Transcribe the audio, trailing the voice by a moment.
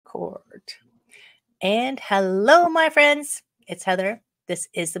record. And hello, my friends. It's Heather. This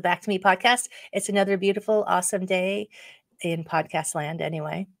is the Back to Me podcast. It's another beautiful, awesome day in podcast land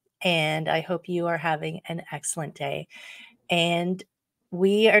anyway. And I hope you are having an excellent day. And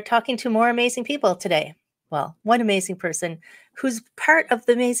we are talking to more amazing people today. Well, one amazing person who's part of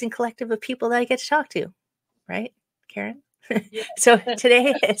the amazing collective of people that I get to talk to. Right, Karen? Yeah. So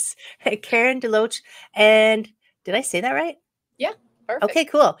today is Karen DeLoach. And did I say that right? Yeah, perfect. Okay,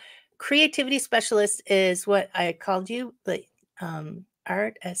 cool. Creativity specialist is what I called you, but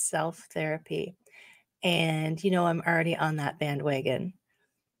art as self-therapy. And, you know, I'm already on that bandwagon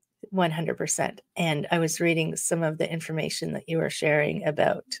 100%. And I was reading some of the information that you were sharing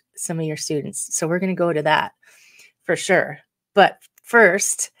about some of your students. So we're going to go to that for sure. But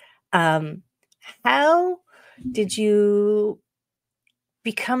first, how did you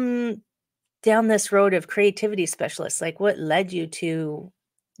become down this road of creativity specialists? Like, what led you to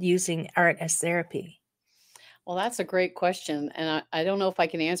using art as therapy? Well, that's a great question. And I don't know if I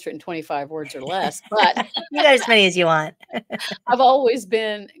can answer it in 25 words or less, but You got as many as you want. I've always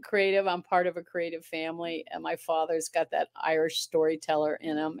been creative. I'm part of a creative family, and my father's got that Irish storyteller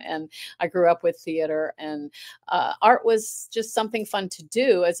in him. And I grew up with theater, and art was just something fun to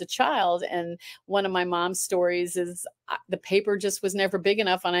do as a child. And one of my mom's stories is the paper just was never big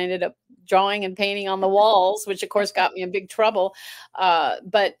enough, and I ended up drawing and painting on the walls, which of course got me in big trouble.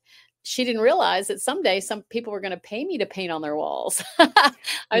 But she didn't realize that someday some people were going to pay me to paint on their walls. I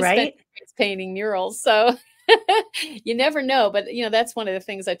Right? spent years painting murals. So you never know. But, you know, that's one of the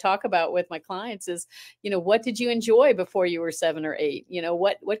things I talk about with my clients is, you know, what did you enjoy before you were 7 or 8? You know,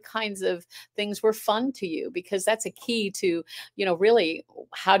 what kinds of things were fun to you? Because that's a key to, you know, really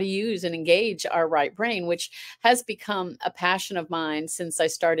how to use and engage our right brain, which has become a passion of mine since I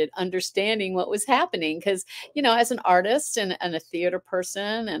started understanding what was happening. Because, you know, as an artist and a theater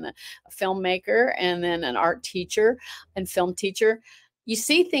person and a filmmaker and then an art teacher and film teacher, you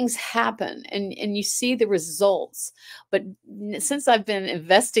see things happen and you see the results. But since I've been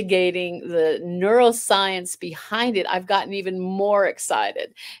investigating the neuroscience behind it, I've gotten even more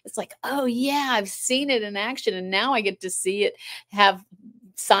excited. It's like, oh yeah, I've seen it in action. And now I get to see it have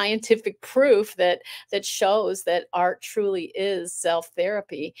scientific proof that shows that art truly is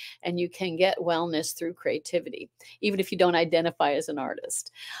self-therapy, and you can get wellness through creativity, even if you don't identify as an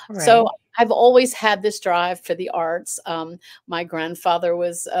artist. Right. So I've always had this drive for the arts. My grandfather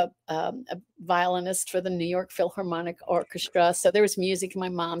was a violinist for the New York Philharmonic Orchestra. So there was music in my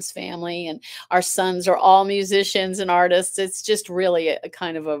mom's family, and our sons are all musicians and artists. It's just really a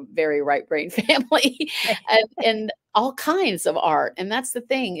kind of a very right brain family and all kinds of art. And that's the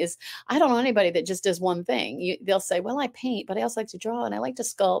thing is, I don't know anybody that just does one thing. They'll say, well, I paint, but I also like to draw and I like to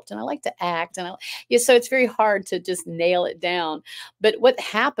sculpt and I like to act. And so it's very hard to just nail it down. But what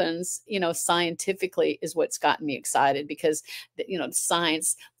happens, you know, scientifically is what's gotten me excited because, you know,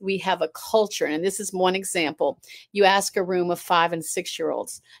 science, we have a culture. And this is one example. You ask a room of 5 and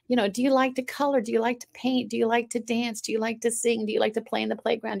 6-year-olds, you know, do you like to color? Do you like to paint? Do you like to dance? Do you like to sing? Do you like to play in the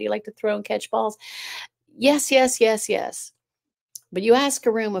playground? Do you like to throw and catch balls? Yes, yes, yes, yes. But you ask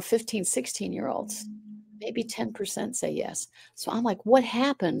a room of 15, 16-year-olds, maybe 10% say yes. So I'm like, what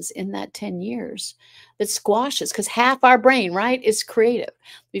happens in that 10 years that squashes? Because half our brain, right, is creative.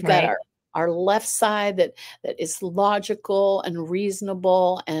 We've got Right. our left side that is logical and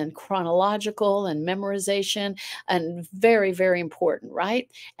reasonable and chronological and memorization and very, very important,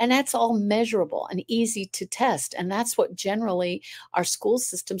 right? And that's all measurable and easy to test. And that's what generally our school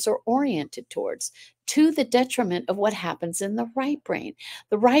systems are oriented towards, to the detriment of what happens in the right brain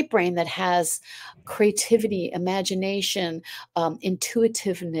that has creativity, imagination,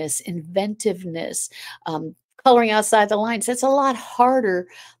 intuitiveness, inventiveness, coloring outside the lines. That's a lot harder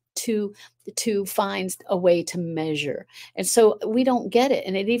to find a way to measure. And so we don't get it.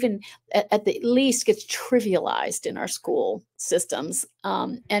 And it even at the least gets trivialized in our school systems.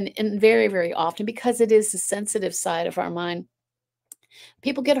 And very, very often, because it is the sensitive side of our mind,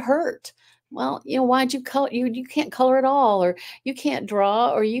 people get hurt. Well, you know, why'd you color? You can't color at all, or you can't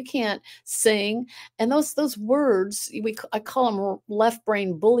draw, or you can't sing. And those words, I call them left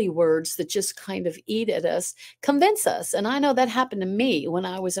brain bully words that just kind of eat at us, convince us. And I know that happened to me when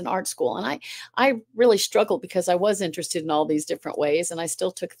I was in art school, and I really struggled because I was interested in all these different ways, and I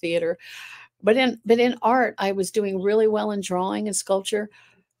still took theater. But in art, I was doing really well in drawing and sculpture.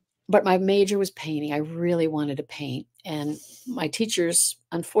 But my major was painting. I really wanted to paint. And my teachers,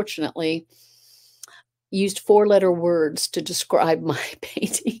 unfortunately, used 4-letter words to describe my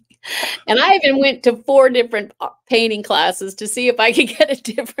painting. And I even went to 4 different painting classes to see if I could get a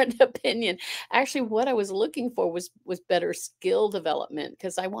different opinion. Actually, what I was looking for was better skill development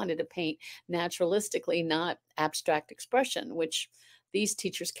because I wanted to paint naturalistically, not abstract expression, which these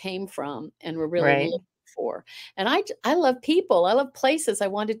teachers came from and were really Right. looking for. And I love people. I love places. I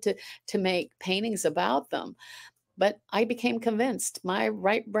wanted to make paintings about them. But I became convinced. My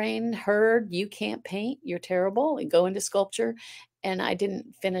right brain heard, "You can't paint, you're terrible," and go into sculpture, and I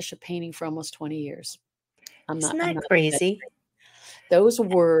didn't finish a painting for almost 20 years. Isn't I'm that not crazy? exaggerating. Those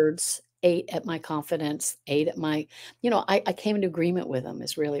words ate at my confidence, ate at my I came into agreement with them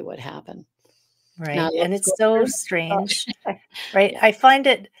is really what happened. Now I Right. love And it's so sculpture. strange, right? Yeah. I find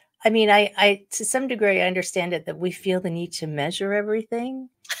it, I mean, I to some degree I understand it that we feel the need to measure everything,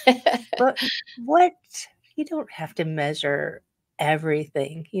 but what you don't have to measure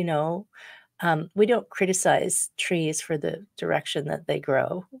everything, you know? We don't criticize trees for the direction that they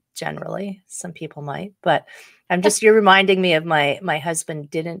grow generally. Some people might, but you're reminding me of my husband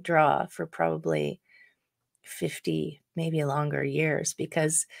didn't draw for probably 50, maybe longer years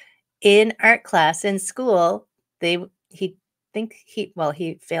because in art class in school, they he think he well,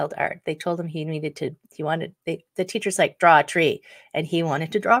 he failed art. They told him he wanted the teacher's like, "Draw a tree," and he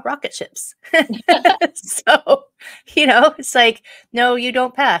wanted to draw rocket ships. So, it's like, "No, you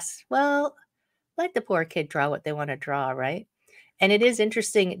don't pass." Well, let the poor kid draw what they wanna draw, right? And it is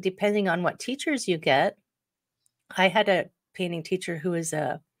interesting, depending on what teachers you get. I had a painting teacher who was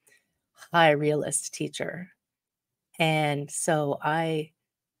a high realist teacher, and so I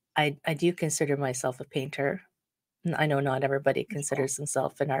do consider myself a painter. I know not everybody considers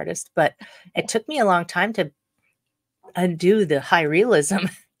themselves an artist, but it took me a long time to undo the high realism,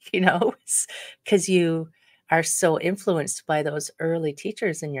 because you are so influenced by those early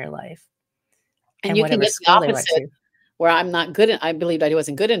teachers in your life And and you can whatever get the school they went opposite to. where I'm not good at I believed I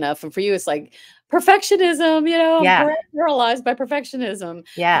wasn't good enough, and for you, it's like perfectionism, I'm Yeah. paralyzed by perfectionism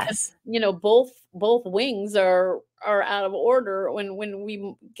because, Yes. both wings are out of order when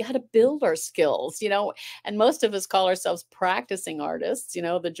we gotta build our skills, and most of us call ourselves practicing artists,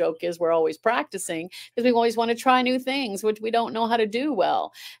 the joke is we're always practicing because we always wanna try new things, which we don't know how to do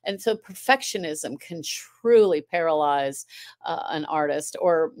well, and so perfectionism can truly paralyze, an artist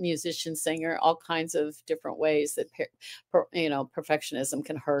or musician, singer, all kinds of different ways that perfectionism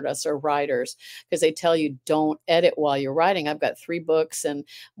can hurt us or writers because they tell you don't edit while you're writing. I've got 3 books and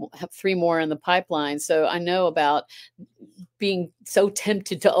have 3 more in the pipeline. So I know about being so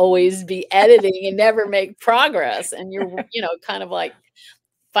tempted to always be editing and never make progress. And you're, kind of like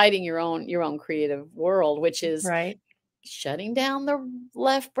fighting your own creative world, which is Right. shutting down the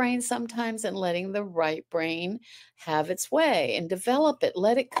left brain sometimes and letting the right brain have its way and develop it,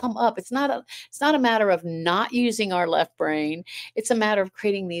 let it come up. It's not a matter of not using our left brain. It's a matter of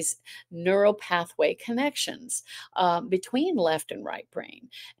creating these neural pathway connections, between left and right brain.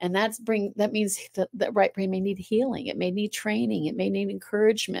 And that means that right brain may need healing, it may need training, it may need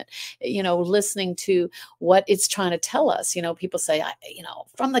encouragement, listening to what it's trying to tell us. People say,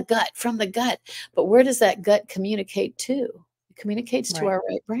 from the gut, but where does that gut communicate to? It communicates to Right. our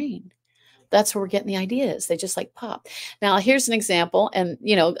right brain. That's where we're getting the ideas. They just like pop. Now, here's an example. And,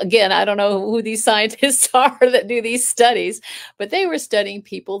 again, I don't know who these scientists are that do these studies, but they were studying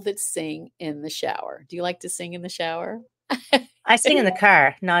people that sing in the shower. Do you like to sing in the shower? I sing in the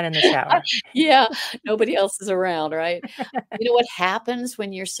car, not in the shower. Yeah, nobody else is around, right? You know what happens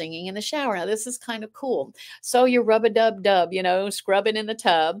when you're singing in the shower? Now, this is kind of cool. So you're rub-a-dub-dub, scrubbing in the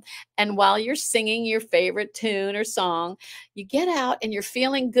tub. And while you're singing your favorite tune or song, you get out and you're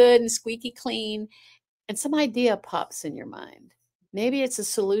feeling good and squeaky clean, and some idea pops in your mind. Maybe it's a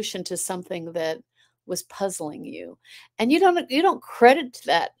solution to something that was puzzling you. And you don't credit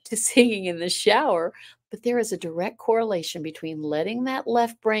that to singing in the shower, but there is a direct correlation between letting that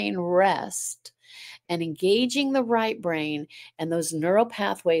left brain rest and engaging the right brain, and those neural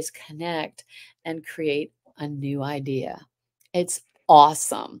pathways connect and create a new idea. It's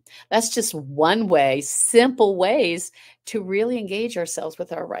awesome. That's just one way, simple ways to really engage ourselves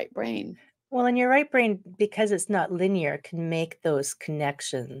with our right brain. Well, and your right brain, because it's not linear, can make those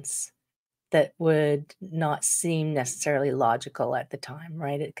connections that would not seem necessarily logical at the time,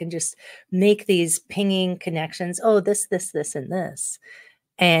 right? It can just make these pinging connections. Oh, this, and this.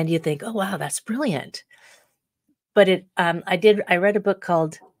 And you think, oh, wow, that's brilliant. But I read a book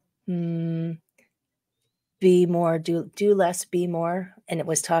called mm, Be More, Do Less, Be More. And it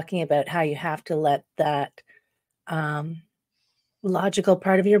was talking about how you have to let that um, logical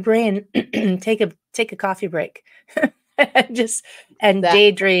part of your brain take a coffee break and and That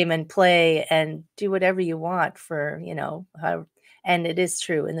daydream and play and do whatever you want for, how, And it is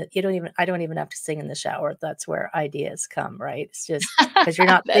true. And that I don't even have to sing in the shower. That's where ideas come, right? It's just because you're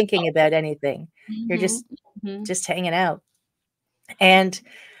not That's thinking about anything. You're mhm, mhm, just hanging out. And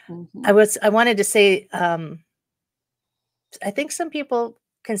mhm. I wanted to say, I think some people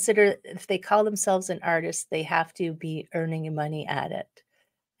consider if they call themselves an artist, they have to be earning money at it.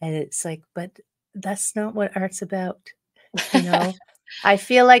 And it's like, but that's not what art's about, you know? I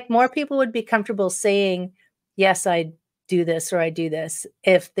feel like more people would be comfortable saying, yes, I do this or I do this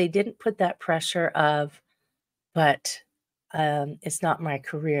if they didn't put that pressure of, but it's not my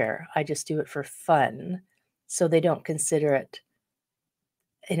career. I just do it for fun. So they don't consider it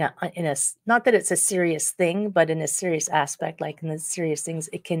not that it's a serious thing, but in a serious aspect, like in the serious things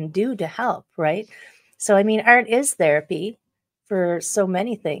it can do to help, right? So, I mean, art is therapy for so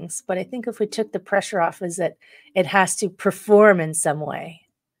many things, but I think if we took the pressure off is that it has to perform in some way.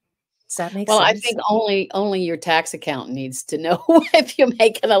 Does that make Well, I sense? think only your tax accountant needs to know if you're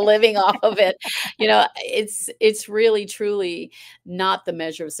making a living off of it. It's really truly not the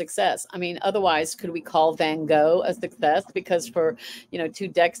measure of success. I mean, otherwise, could we call Van Gogh a success? Because for, 2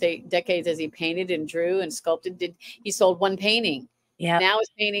 decades as he painted and drew and sculpted, he sold one painting. Yep. Now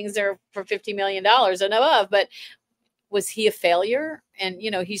his paintings are for $50 million and above, but was he a failure? And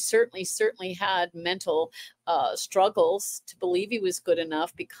he certainly had mental struggles to believe he was good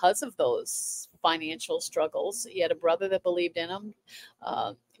enough because of those financial struggles. He had a brother that believed in him,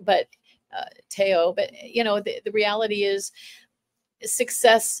 but Teo. But the reality is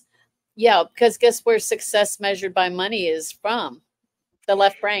success. Yeah, because guess where success measured by money is from? The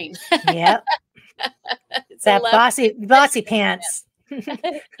left brain. Yep. It's a That left. bossy pants. Yeah,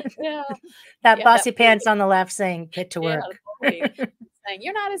 That yeah, that bossy pants on the left saying, get to yeah, work. totally. Saying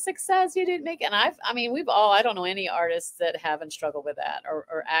you're not a success, you didn't make it. And I mean, I don't know any artists that haven't struggled with that,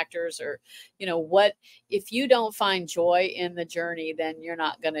 or actors, or what, if you don't find joy in the journey, then you're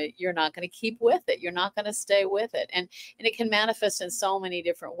not gonna keep with it. You're not gonna stay with it. And it can manifest in so many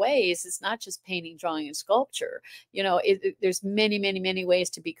different ways. It's not just painting, drawing, and sculpture. There's many, many, many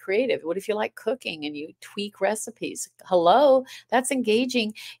ways to be creative. What if you like cooking and you tweak recipes? Hello, that's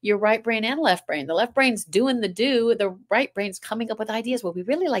engaging your right brain and left brain. The left brain's doing the right brain's coming up with ideas. Well, we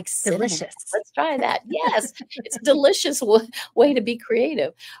really like cinnamon. Delicious. Let's try that. Yes, it's a delicious way to be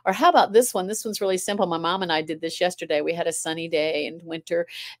creative. Or how about this one? This one's really simple. My mom and I did this yesterday. We had a sunny day in winter,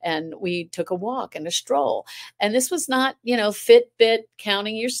 and we took a walk and a stroll. And this was not, Fitbit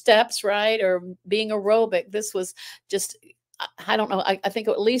counting your steps, right? Or being aerobic. This was just, I don't know. I think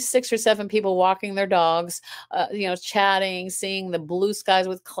at least 6 or 7 people walking their dogs, chatting, seeing the blue skies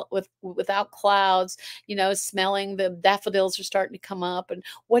without clouds, smelling the daffodils are starting to come up, and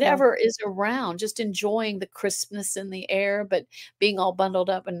Yeah. whatever is around, just enjoying the crispness in the air, but being all bundled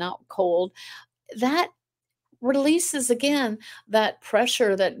up and not cold. That releases again that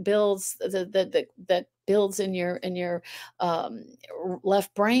pressure that builds that builds in your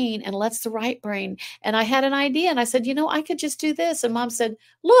left brain, and lets the right brain. And I had an idea, and I said, I could just do this. And mom said,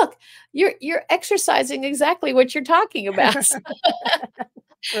 look, you're exercising exactly what you're talking about. So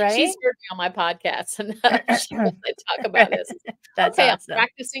she's Right? heard me on my podcast, and she knows I talk about this. That's Okay, I'm awesome.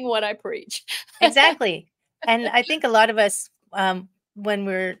 practicing what I preach. Exactly. And I think a lot of us, when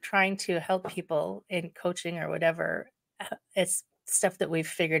we're trying to help people in coaching or whatever, it's stuff that we've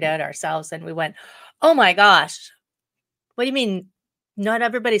figured out ourselves. And we went, oh my gosh, what do you mean? Not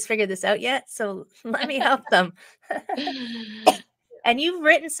everybody's figured this out yet. So let me help them. And you've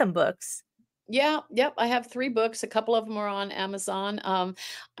written some books. Yeah, yep. I have 3 books. A couple of them are on Amazon.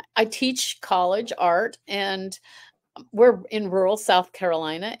 I teach college art, and we're in rural South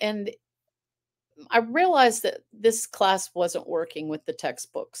Carolina. And I realized that this class wasn't working with the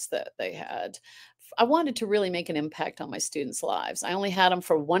textbooks that they had. I wanted to really make an impact on my students' lives. I only had them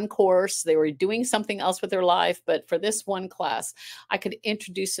for one course. They were doing something else with their life, but for this one class, I could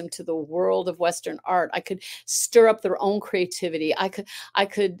introduce them to the world of Western art. I could stir up their own creativity. I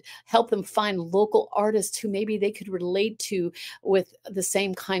could help them find local artists who maybe they could relate to with the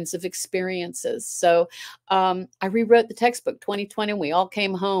same kinds of experiences. So I rewrote the textbook 2020. We all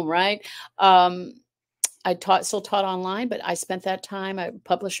came home, right? I still taught online, but I spent that time. A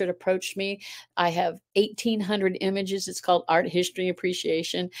publisher approached me. I have 1,800 images. It's called Art History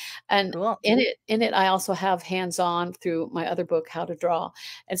Appreciation, and Cool. in it, I also have hands-on through my other book, How to Draw.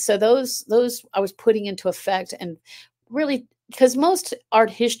 And so those I was putting into effect, and really, because most art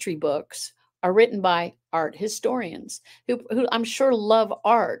history books are written by art historians who I'm sure love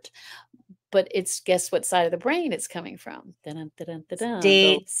art, but it's, guess what side of the brain it's coming from? Dun, dun, dun, dun, dun, dun,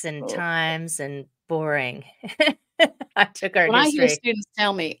 Dates and the times and boring. I took art When I hear history. students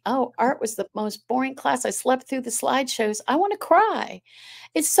tell me, "Oh, art was the most boring class. I slept through the slideshows," I wanna cry.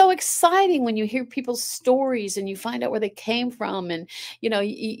 It's so exciting when you hear people's stories and you find out where they came from, and,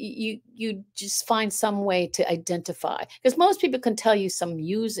 you just find some way to identify. Because most people can tell you some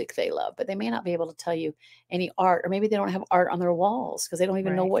music they love, but they may not be able to tell you any art, or maybe they don't have art on their walls because they don't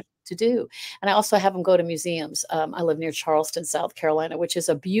even know Right. what to do. And I also have them go to museums. I live near Charleston, South Carolina, which is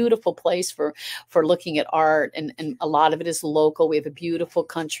a beautiful place for looking at art, and a lot of it is local. We have a beautiful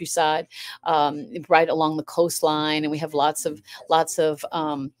countryside right along the coastline, and we have lots of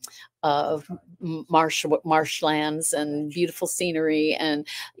marshlands and beautiful scenery, and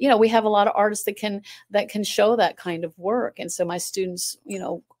we have a lot of artists that can show that kind of work. And so my students,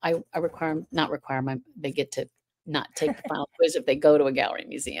 I require 'em, not require 'em, they get to not take the final quiz if they go to a gallery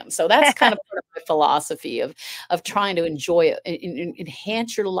museum. So that's kind of part of my philosophy of trying to enjoy it,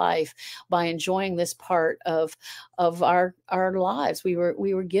 enhance your life by enjoying this part of our lives. We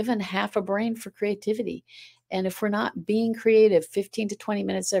were given half a brain for creativity. And if we're not being creative 15 to 20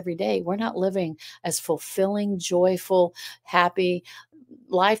 minutes every day, we're not living as fulfilling, joyful, happy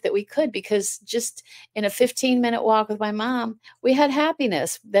life that we could, because just in a 15-minute walk with my mom, we had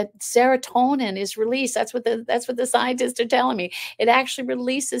happiness. That serotonin is released. That's what the scientists are telling me. It actually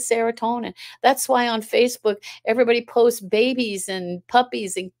releases serotonin. That's why on Facebook everybody posts babies and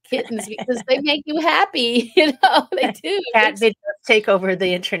puppies and kittens, because they make you happy. They do. Cat videos take over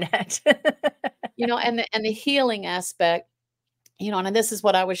the internet. And the healing aspect. And this is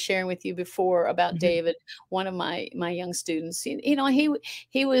what I was sharing with you before about Mhm. David, one of my young students. He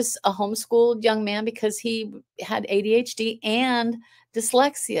was a homeschooled young man because he had ADHD and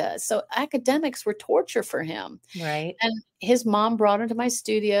dyslexia. So academics were torture for him. Right. And his mom brought him to my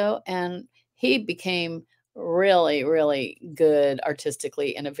studio, and he became really, really good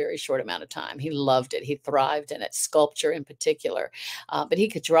artistically in a very short amount of time. He loved it. He thrived in it, sculpture in particular. But he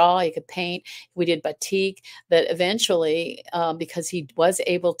could draw, he could paint. We did batik, that eventually, because he was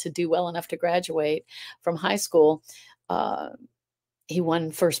able to do well enough to graduate from high school, uh, he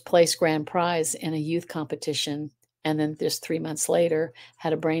won first place grand prize in a youth competition. And then just 3 months later,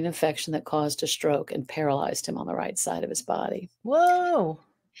 had a brain infection that caused a stroke and paralyzed him on the right side of his body. Whoa.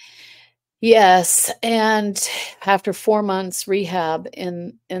 Yes, and after 4 months rehab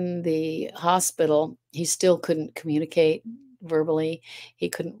in the hospital, he still couldn't communicate verbally. He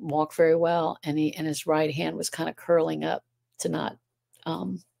couldn't walk very well, and his right hand was kinda curling up to not,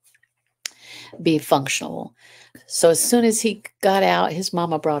 um, be functional. So as soon as he got out, his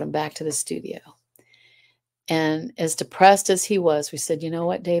mama brought him back to the studio. And as depressed as he was, we said, "You know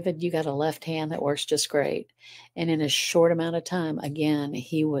what, David? You got a left hand that works just great." And in a short amount of time, again,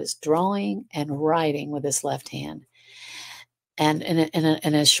 he was drawing and writing with his left hand. And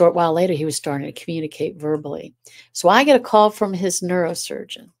in a short while later, he was starting to communicate verbally. So I get a call from his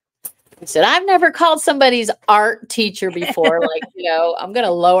neurosurgeon. He said, "I've never called somebody's art teacher before. Like, I'm going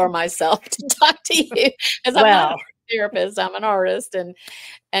to lower myself to talk to you because I'm not an Well, art therapist. I'm an artist."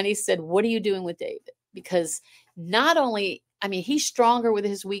 And he said, "What are you doing with David?" Because not only, I mean, he's stronger with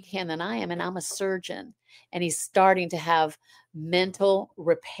his weak hand than I am, and I'm a surgeon, and he's starting to have mental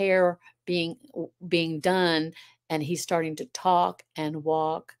repair being done, and he's starting to talk and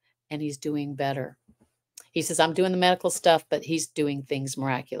walk, and he's doing better. He says, "I'm doing the medical stuff, but he's doing things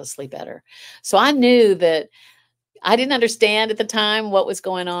miraculously better." So I knew that I didn't understand at the time what was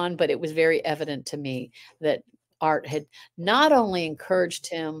going on, but it was very evident to me that art had not only encouraged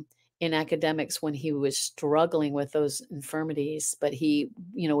him in academics when he was struggling with those infirmities, but he,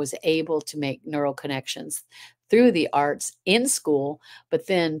 was able to make neural connections through the arts in school, but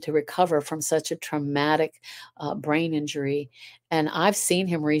then to recover from such a traumatic brain injury. And I've seen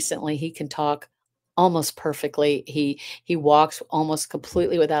him recently. He can talk almost perfectly. He walks almost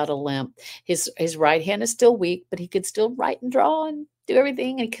completely without a limp. His right hand is still weak, but he could still write and draw and do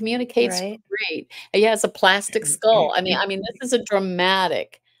everything, and communicates right. great. He has a plastic skull. I mean, this is a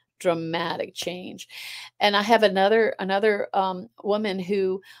dramatic change. And I have another woman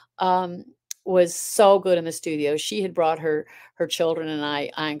who um, was so good in the studio. She had brought her children, and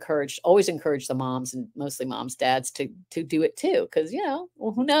I always encouraged the moms, and mostly moms, dads, to do it too, because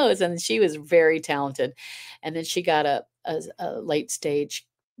well, who knows? And she was very talented, and then she got a late stage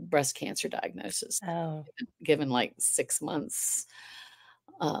breast cancer diagnosis, Oh, given like 6 months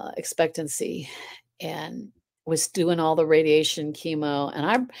expectancy, and was doing all the radiation, chemo.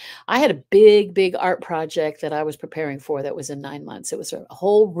 And I had a big art project that I was preparing for that was in 9 months. It was a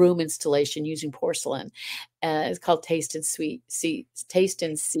whole room installation using porcelain. It's called Taste and See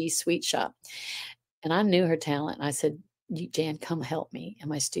Sweet Shop. And I knew her talent. And I said, Jan, come help me in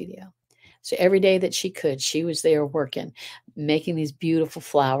my studio." So every day that she could, she was there working, making these beautiful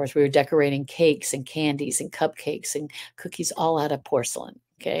flowers. We were decorating cakes and candies and cupcakes and cookies all out of porcelain.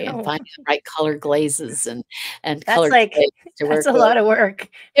 Okay. And Oh, finding the right color glazes and that's colored like plates to that's work a with. lot of work.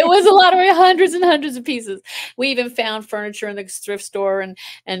 It was a lot of hundreds and hundreds of pieces. We even found furniture in the thrift store and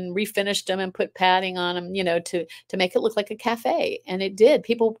refinished them and put padding on them, to make it look like a cafe. And it did.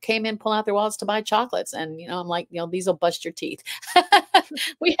 People came in, pulling out their wallets to buy chocolates, and I'm like, these will bust your teeth.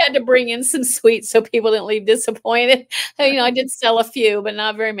 We had to bring in some sweets so people didn't leave disappointed. I did sell a few, but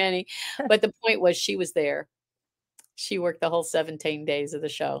not very many. But the point was, she was there. She worked the whole 17 days of the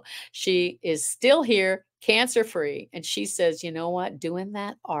show. She is still here, cancer free. And she says, you know what? Doing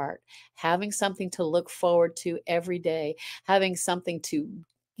that art, having something to look forward to every day, having something to,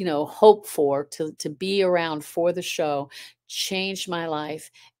 hope for, to be around for the show, changed my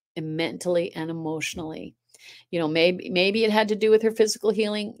life mentally and emotionally. Maybe it had to do with her physical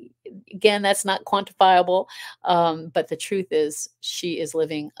healing. Again, that's not quantifiable. But the truth is, she is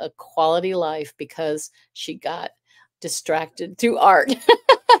living a quality life because she got distracted through art,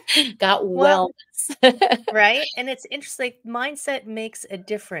 got Well, wellness. right? And it's interesting, mindset makes a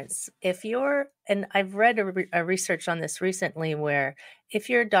difference. And I've read a research on this recently, where if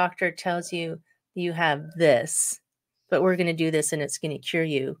your doctor tells you you have this, but we're going to do this and it's going to cure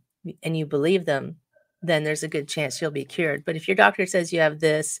you, and you believe them, then there's a good chance you'll be cured. But if your doctor says you have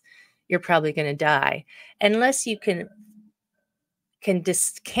this, you're probably going to die. Unless you can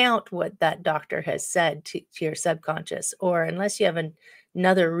discount what that doctor has said to your subconscious, or unless you have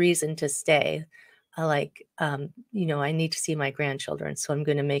another reason to stay, I need to see my grandchildren, so I'm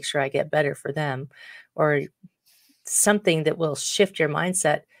going to make sure I get better for them, or something that will shift your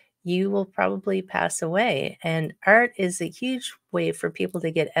mindset, you will probably pass away. And art is a huge way for people to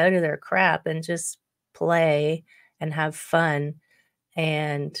get out of their crap and just play and have fun.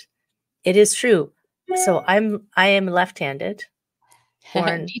 And it is true. So I am left-handed,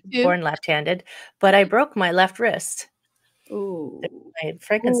 born Me too. born left-handed, but I broke my left wrist, Ooh. my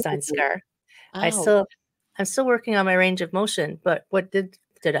Frankenstein Ooh. scar. I Ouch. still I'm still working on my range of motion, but what did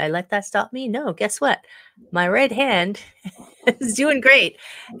I let that stop me? No, guess what? My right hand is doing great.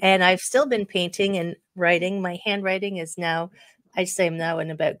 And I've still been painting and writing. My handwriting is now, I'd say I'm now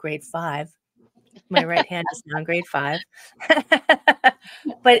in about grade 5. My right hand is now in grade 5.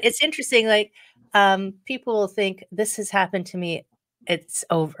 But it's interesting, like, people will think this has happened to me, it's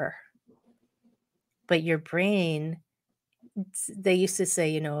over. But your brain, they used to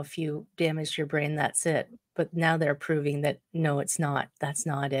say, if you damage your brain, that's it. But now they're proving that no, it's not. That's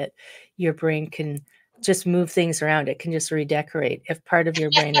not it. Your brain can just move things around. It can just redecorate. If part of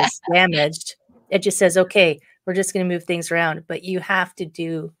your brain is damaged, it just says, okay, we're just going to move things around. But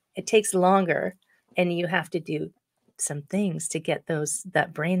it takes longer, and you have to do some things to get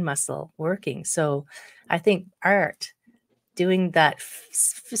that brain muscle working. So I think art, doing that,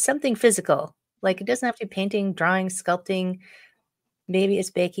 something physical, like it doesn't have to be painting, drawing, sculpting, maybe it's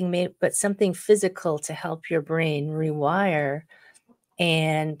baking, but something physical to help your brain rewire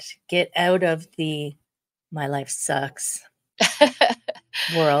and get out of the "my life sucks"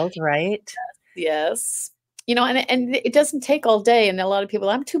 world, right? Yes. And it doesn't take all day. And a lot of people,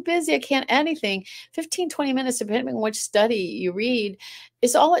 I'm too busy, I can't anything. 15, 20 minutes, depending on which study you read,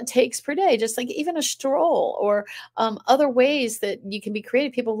 is all it takes per day. Just like even a stroll, or other ways that you can be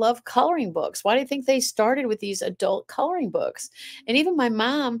creative. People love coloring books. Why do you think they started with these adult coloring books? And even my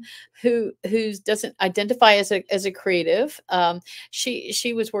mom, who doesn't identify as a creative,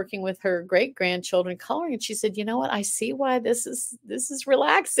 she was working with her great grandchildren coloring, and she said, you know what, I see why this is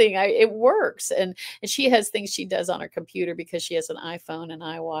relaxing. It works. And she has things she does on her computer because she has an iPhone, an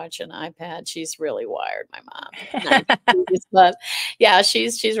iWatch, an iPad. She's really wired, my mom. 90s, but yeah,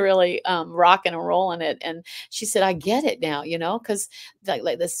 she's really rocking and rolling it. And she said, I get it now, because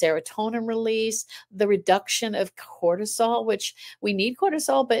like the serotonin release, the reduction of cortisol, which we need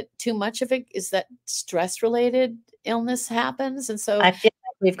cortisol, but too much of it is that stress related illness happens. And so I feel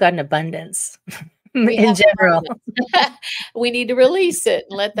like we've got an abundance we in have general. we need to release it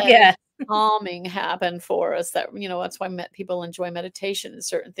and let that Yeah. calming happen for us. That's why people enjoy meditation and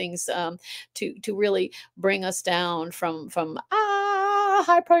certain things, to really bring us down from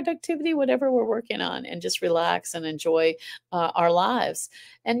high productivity, whatever we're working on, and just relax and enjoy our lives.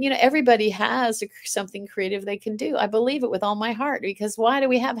 And everybody has something creative they can do. I believe it with all my heart, because why do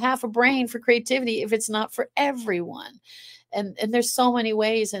we have half a brain for creativity if it's not for everyone? And there's so many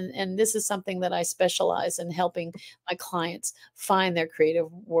ways, and this is something that I specialize in, helping my clients find their creative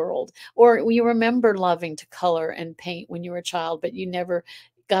world. Or you remember loving to color and paint when you were a child, but you never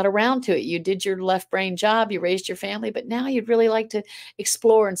got around to it. You did your left brain job, you raised your family, but now you'd really like to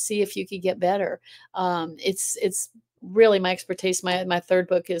explore and see if you could get better. It's really my expertise. My third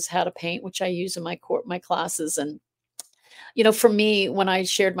book is How to Paint, which I use in my classes. And for me, when I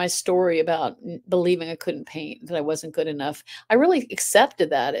shared my story about believing I couldn't paint, that I wasn't good enough, I really accepted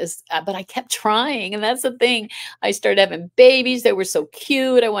that but I kept trying. And that's the thing. I started having babies. They were so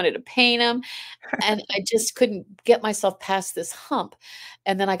cute. I wanted to paint them. And I just couldn't get myself past this hump.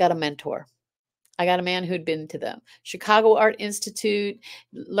 And then I got a mentor. I got a man who'd been to the Chicago Art Institute,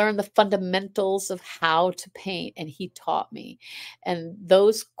 learned the fundamentals of how to paint, and he taught me. And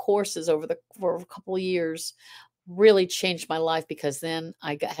those courses for a couple of years really changed my life, because then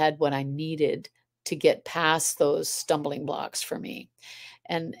had what I needed to get past those stumbling blocks for me.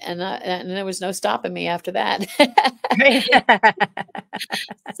 And there was no stopping me after that.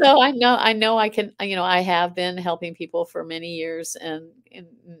 So I know I can, I have been helping people for many years, and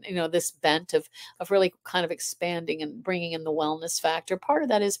this bent of really kind of expanding and bringing in the wellness factor. Part of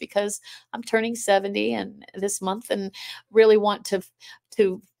that is because I'm turning 70 and this month, and really want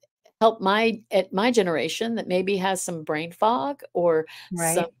to help my generation that maybe has some brain fog or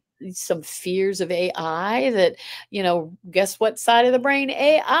Right. some fears of AI, that, guess what side of the brain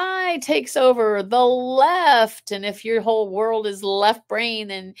AI takes over? The left. And if your whole world is left brain,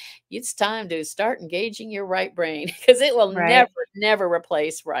 then it's time to start engaging your right brain, because it will Right. never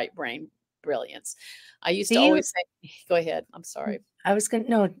replace right brain brilliance. I used Do to you always say, go ahead. I'm sorry. I was gonna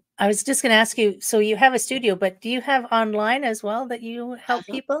no, I was just gonna ask you, so you have a studio, but do you have online as well that you help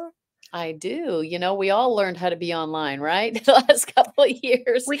people? I do. We all learned how to be online, right? The last couple of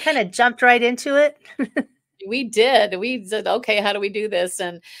years. We kinda jumped right into it. We did. We said, okay, how do we do this?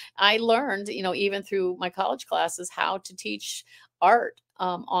 And I learned, even through my college classes, how to teach art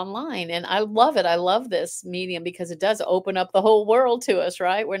online. And I love it. I love this medium because it does open up the whole world to us,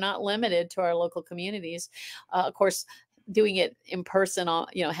 right? We're not limited to our local communities. Of course, doing it in person,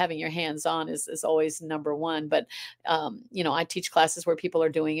 having your hands on is always number one. But I teach classes where people are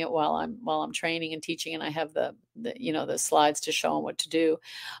doing it while I'm training and teaching, and I have the slides to show them what to do.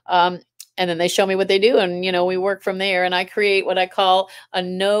 And then they show me what they do, and we work from there. And I create what I call a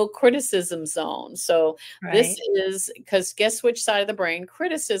no criticism zone. So this Right. is because, guess which side of the brain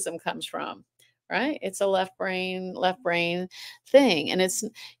criticism comes from? Right? It's a left brain thing. And it's,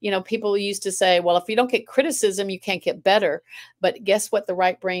 people used to say, well, if you don't get criticism, you can't get better. But guess what the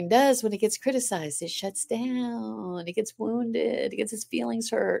right brain does when it gets criticized? It shuts down, it gets wounded, it gets its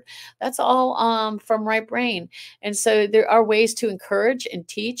feelings hurt. That's all from right brain. And so there are ways to encourage and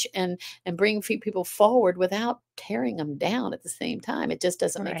teach and bring people forward without tearing them down at the same time. It just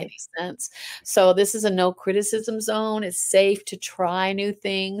doesn't make Right. any sense. So this is a no criticism zone. It's safe to try new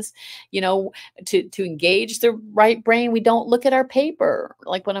things, to engage the right brain. We don't look at our paper.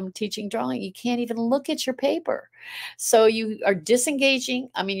 Like when I'm teaching drawing, you can't even look at your paper. So you are disengaging.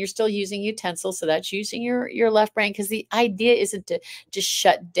 I mean, you're still using utensils, so that's using your left brain, because the idea isn't to just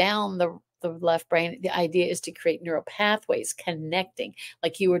shut down the left brain. The idea is to create neural pathways connecting,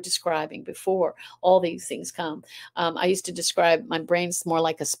 like you were describing before. All these things come. I used to describe my brain's more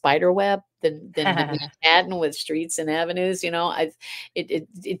like a spider web than the Manhattan with streets and avenues.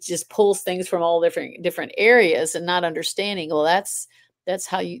 It just pulls things from all different areas, and not understanding. Well, that's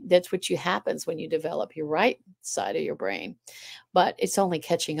what happens when you develop your right side of your brain. But it's only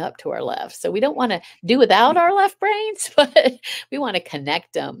catching up to our left. So we don't want to do without our left brains, but we want to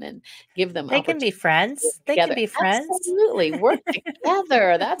connect them and give them They can be opportunities to work friends. They can together. be friends. Absolutely. Work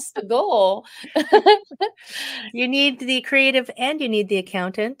together. That's the goal. You need the creative and you need the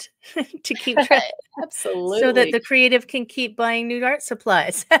accountant to keep track so that Absolutely. the creative can keep buying new art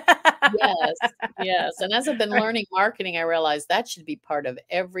supplies. Yes, yes, and as I've been learning marketing, I realized that should be part of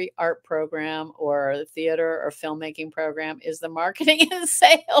every art program or theater or filmmaking program, is the marketing and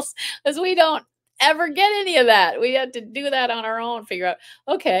sales, because we don't ever get any of that. We have to do that on our own, figure out,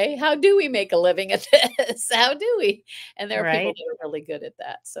 okay, how do we make a living at this? How do we? And there are people Right? that are really good at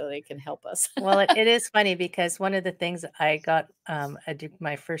that, so they can help us. Well, it is funny because one of the things I got,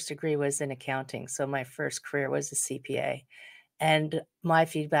 my first degree was in accounting. So my first career was a CPA. And my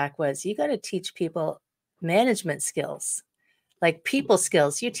feedback was, you got to teach people management skills, like people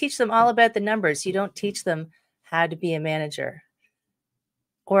skills. You teach them all about the numbers. You don't teach them how to be a manager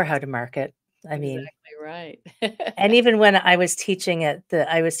or how to market. I mean, Exactly right. and even when I was teaching at the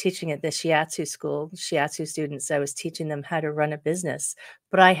shiatsu school, shiatsu students, I was teaching them how to run a business.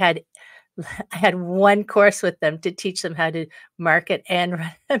 But I had one course with them to teach them how to market and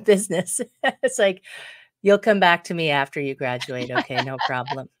run a business. It's like, you'll come back to me after you graduate. Okay, no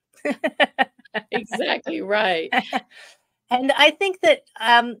problem. Exactly right. And I think that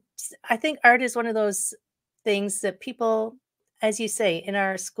I think art is one of those things that people, as you say, in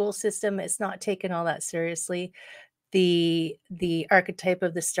our school system, it's not taken all that seriously. The archetype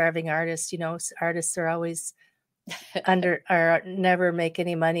of the starving artist, artists are always are never make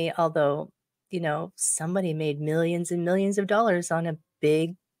any money, although, somebody made millions and millions of dollars on a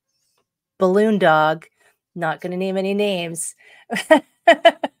big balloon dog. Not going to name any names.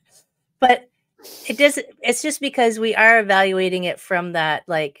 But it's just because we are evaluating it from that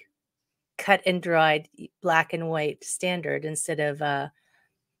like cut and dried black and white standard instead of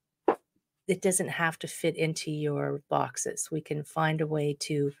it doesn't have to fit into your boxes. We can find a way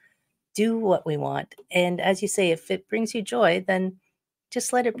to do what we want. And as you say, if it brings you joy, then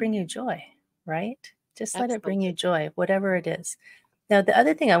just let it bring you joy, right? Just let it bring you joy, whatever it is. Now, the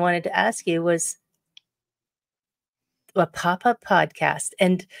other thing I wanted to ask you was a pop-up podcast.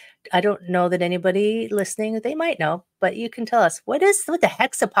 And I don't know that anybody listening, they might know, but you can tell us what the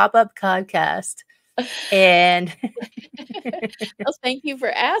heck's a pop-up podcast? And well, thank you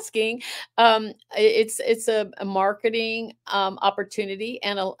for asking. It's a marketing opportunity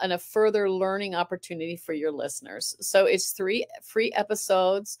and a further learning opportunity for your listeners. So it's 3 free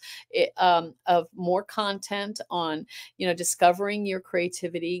episodes of more content on discovering your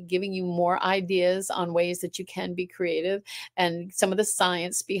creativity, giving you more ideas on ways that you can be creative, and some of the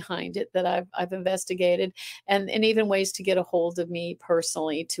science behind it that I've investigated, and even ways to get a hold of me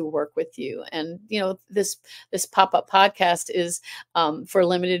personally to work with you. And this pop-up podcast is for a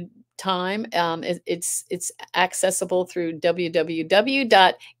limited time. It's accessible through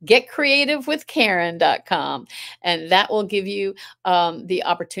www.getcreativewithkaren.com, and that will give you the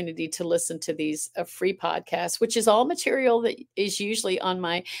opportunity to listen to these free podcasts, which is all material that is usually on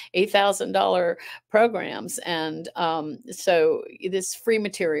my $8,000 programs. And so this free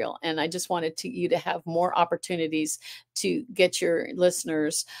material, and I just wanted you to have more opportunities to get your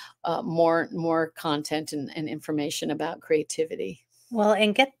listeners more content and information about creativity. Well,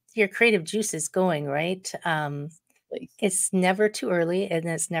 and get your creative juices going, right? It's never too early, and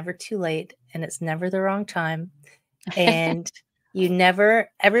it's never too late, and it's never the wrong time. And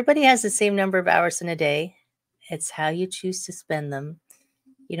everybody has the same number of hours in a day. It's how you choose to spend them.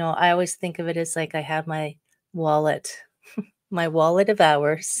 I always think of it as like I have my wallet, my wallet of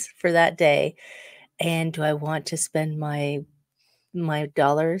hours for that day. And do I want to spend my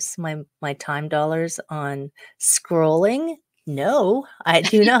dollars, my time dollars on scrolling? No, I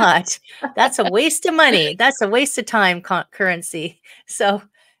do not. That's a waste of money. That's a waste of time currency. So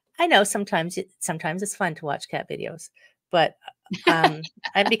I know sometimes it's fun to watch cat videos, but I'm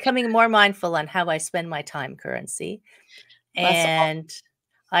becoming more mindful on how I spend my time currency. And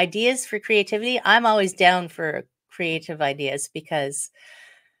ideas for creativity. I'm always down for creative ideas because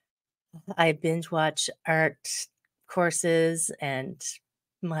I binge watch art courses, and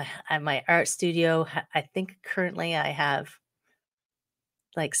my art studio. I think currently I have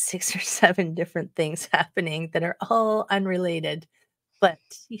like 6 or 7 different things happening that are all unrelated. But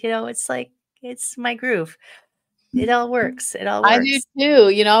it's like it's my groove. It all works. It all I works.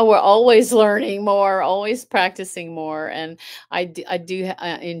 do too. We're always learning more, always practicing more, and I do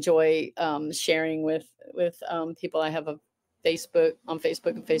enjoy sharing with people. I have a Facebook and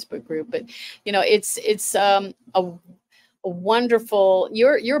Facebook group, but it's a wonderful.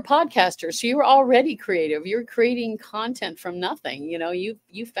 You're a podcaster, so you're already creative. You're creating content from nothing. You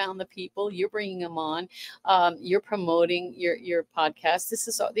found the people, you're bringing them on, you're promoting your podcast.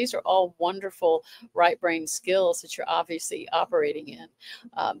 These are all wonderful right brain skills that you're obviously operating in.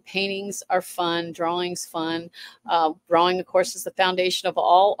 Paintings are fun, drawing's fun. Drawing, of course, is the foundation of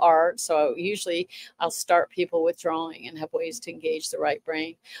all art. So usually I'll start people with drawing and have ways to engage the right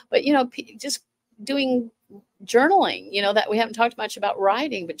brain. But just doing journaling, that we haven't talked much about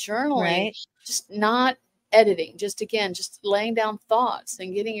writing, but journaling, Right. just not editing, just laying down thoughts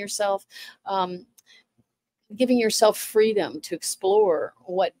and giving yourself freedom to explore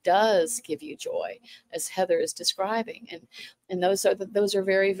what does give you joy, as Heather is describing. And those are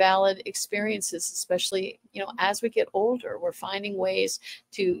very valid experiences, especially, as we get older, we're finding ways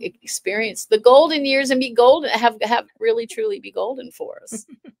to experience the golden years and be golden, have really truly be golden for us.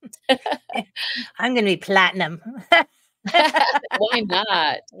 I'm going to be platinum. Why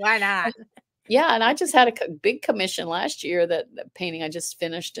not? Why not? Yeah, and I just had a big commission last year, that painting I just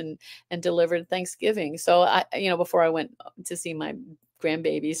finished and delivered Thanksgiving. So before I went to see my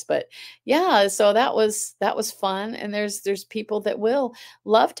grandbabies. But yeah, so that was fun. And there's people that will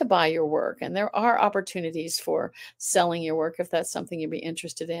love to buy your work, and there are opportunities for selling your work if that's something you'd be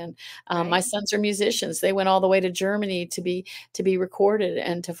interested in. My Right. sons are musicians. They went all the way to Germany to be recorded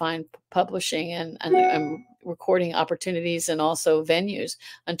and to find publishing and recording opportunities and also venues,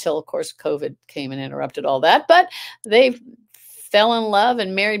 until of course COVID came and interrupted all that. But they fell in love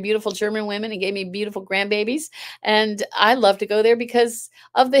and married beautiful German women and gave me beautiful grandbabies. And I love to go there because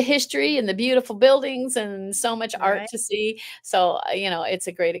of the history and the beautiful buildings and so much art Right. to see. So, it's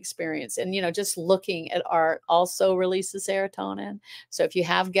a great experience. And, just looking at art also releases serotonin. So if you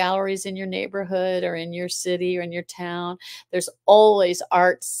have galleries in your neighborhood or in your city or in your town, there's always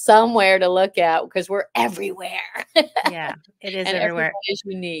art somewhere to look at, because we're everywhere. Yeah, it is And everywhere. everyone is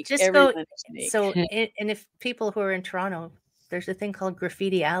unique. Just go. Everyone is unique. So, and if people who are in Toronto, there's a thing called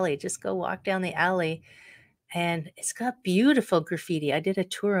Graffiti Alley. Just go walk down the alley, and it's got beautiful graffiti. I did a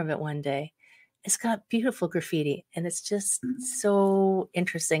tour of it one day. It's got beautiful graffiti, and it's just so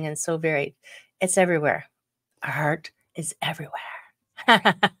interesting and so varied. It's everywhere. Art is everywhere.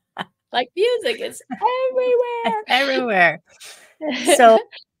 Like music, it's It's everywhere. everywhere. So,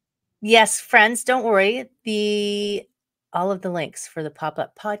 yes, friends, don't worry. All of the links for the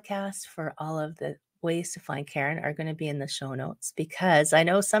pop-up podcast, for all of the ways to find Karen, are going to be in the show notes, because I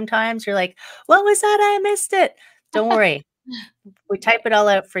know sometimes you're like, what was that? I missed it. Don't worry. We type it all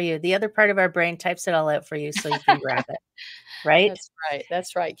out for you. The other part of our brain types it all out for you so you can grab it, right? That's right,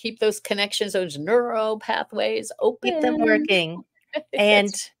 that's right. Keep those connections, those neural pathways Keep them open. working. And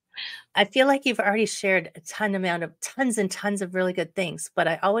That's I feel like you've already shared tons and tons of really good things, but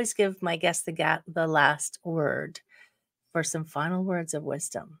I always give my guests the last word for some final words of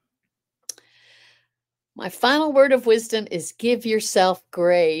wisdom. my final word of wisdom is give yourself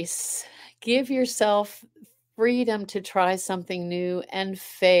grace. Give yourself freedom to try something new and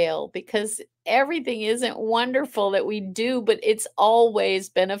fail, because everything isn't wonderful that we do, but it's always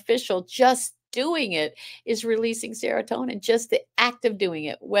beneficial. Just doing it is releasing serotonin. Just the act of doing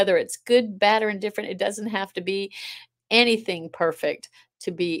it, whether it's good, bad, or indifferent, it doesn't have to be anything perfect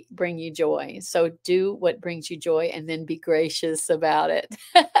to bring you joy. So do what brings you joy, and then be gracious about it.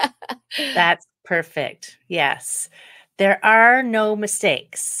 That's perfect. Yes. There are no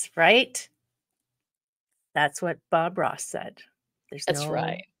mistakes, right? That's what Bob Ross said. There's That's no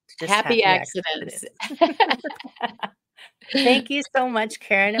right. just Happy happy accidents. accidents. Thank you so much,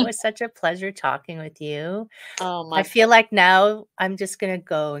 Karen. It was such a pleasure talking with you. Oh, I my feel pleasure. like now I'm just gonna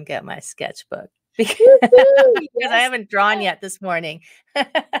go and get my sketchbook because Woohoo! I Yes, haven't drawn yet this morning. Thank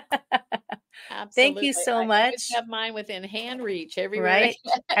you absolutely. so I always much. have mine within hand reach everywhere. Right?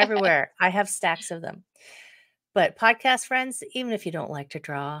 Everywhere. I have stacks of them. But podcast friends, even if you don't like to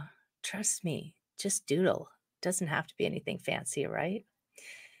draw, trust me, just doodle. Doesn't have to be anything fancy, right?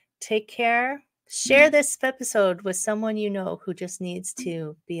 Take care. Share this episode with someone you know who just needs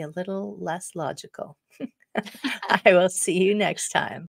to be a little less logical. I will see you next time.